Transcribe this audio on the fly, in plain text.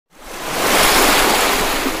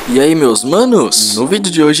E aí, meus manos? No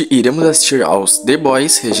vídeo de hoje iremos assistir aos The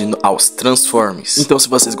Boys reagindo aos Transformers. Então, se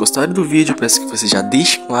vocês gostarem do vídeo, peço que vocês já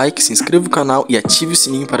deixem um like, se inscrevam no canal e ative o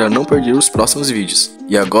sininho para não perder os próximos vídeos.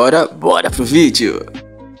 E agora, bora pro vídeo!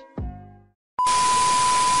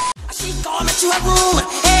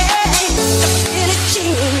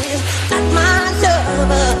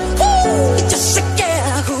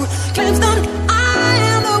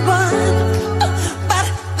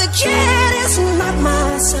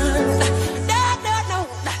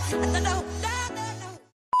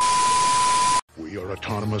 We are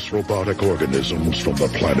autonomous robotic organisms from the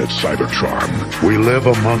planet Cybertron. We live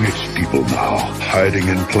among its people now, hiding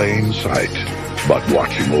in plain sight, but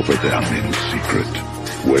watching over them in secret,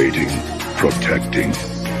 waiting, protecting.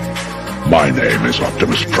 My name is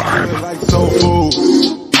Optimus Prime.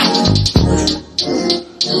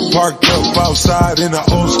 Parked up outside in the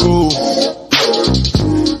old school.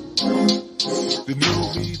 The new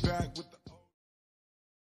me back with the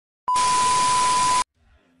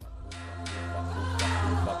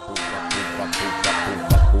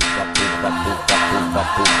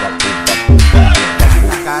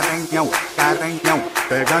Caranhão,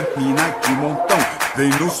 pega a mina de montão, vem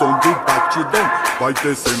no som do batidão, vai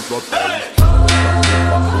descendo até.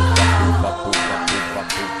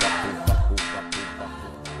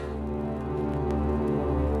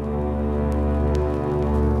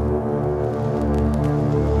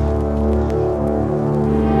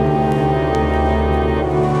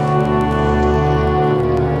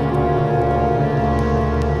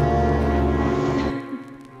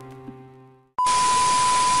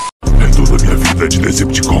 Toda minha vida de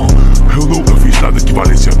Decepticon, eu nunca fiz nada que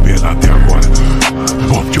valesse a pena até agora.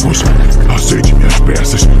 Optimus, aceite minhas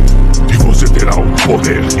peças e você terá um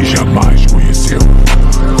poder que jamais conheceu.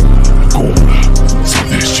 Cumpra seu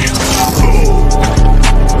destino.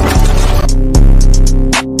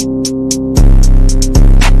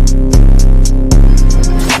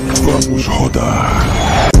 Vamos rodar.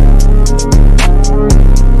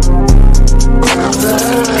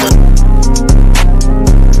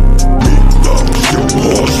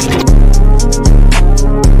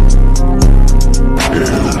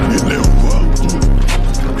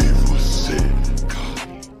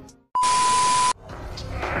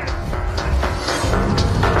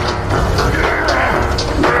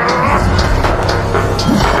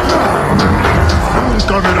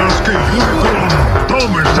 Verás que Unicron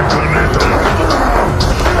toma este planeta.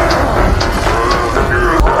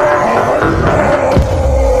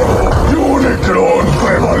 Unicron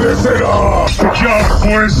prevalecerá. Ya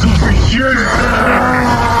fue suficiente.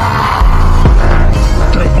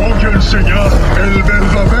 Te voy a enseñar el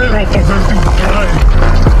verdadero poder de un Prime.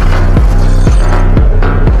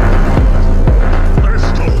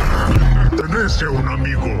 Esto pertenece a un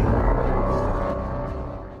amigo.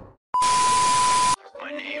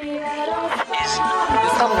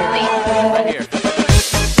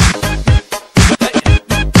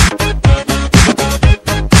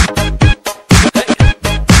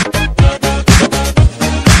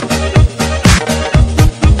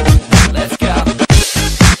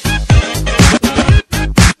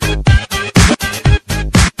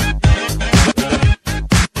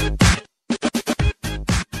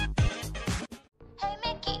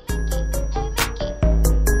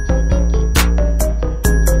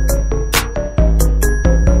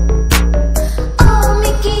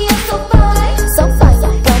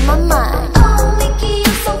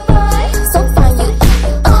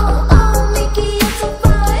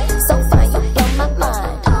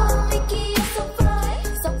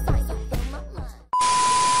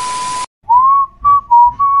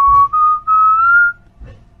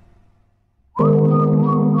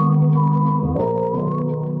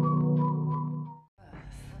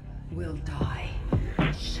 Will die,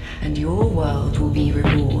 and your world will be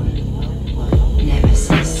reborn.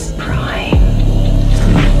 Nemesis Prime.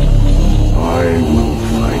 I will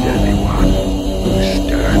fight anyone who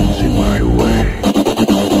stands in my way.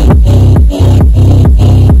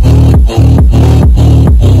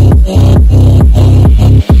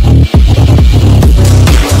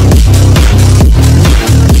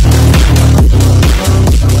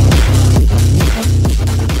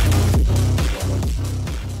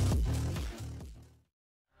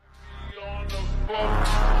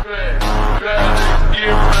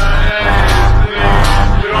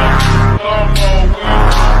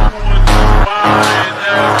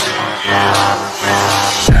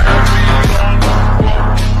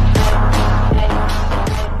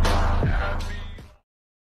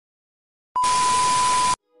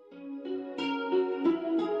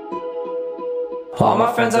 All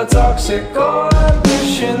my friends are toxic, all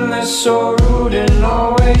ambitionless, so rude and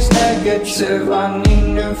always exclusive. I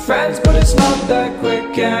need new friends, but it's not that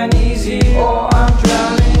quick and easy. Oh, I'm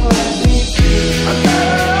drowning, let me be. I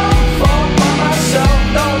gotta fall by myself,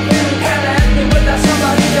 don't really can end it without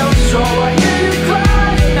somebody else. So I hear you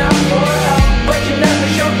crying out for help, but you never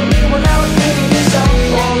showed me when I was feeling yourself.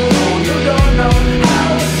 Oh no, you don't know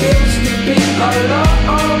how it feels to be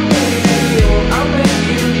alone, baby. Oh, I'll make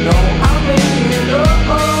you know, I'll make you know.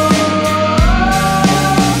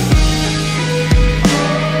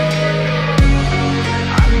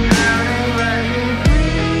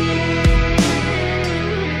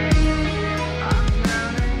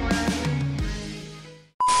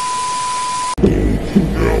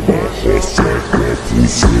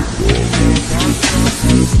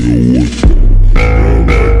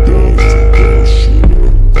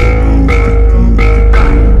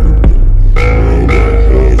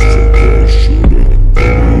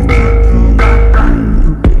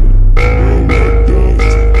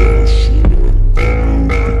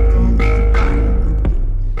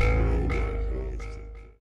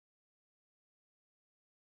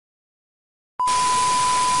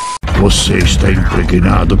 Você está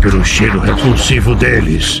impregnado pelo cheiro repulsivo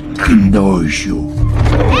deles. Que nojo.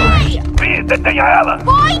 Ei! Vi, detenha ela!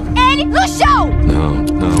 Põe ele no chão! Não.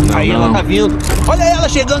 Aí ela tá vindo. Olha ela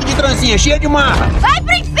chegando de trancinha, cheia de marra. Vai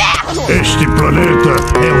pro inferno! Este planeta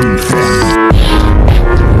é um inferno.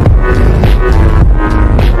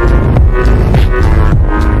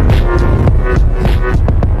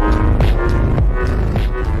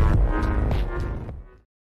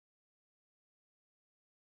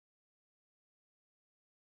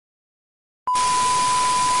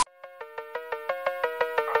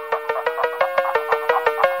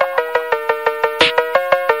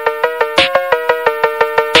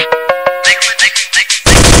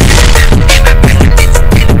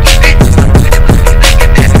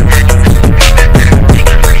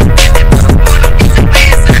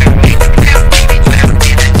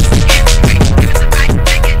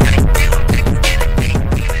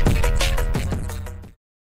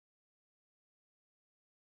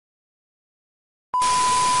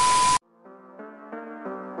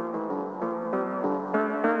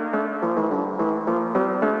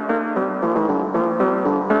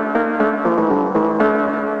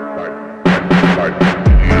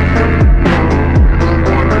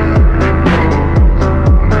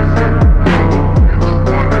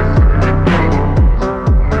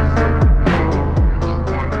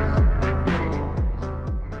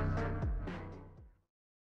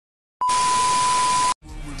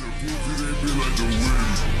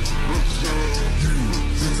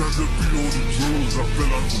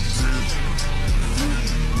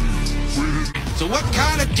 So what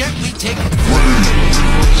kind of jet we take?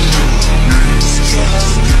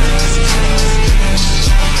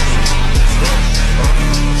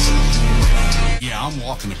 Yeah, I'm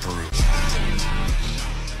walking to Peru.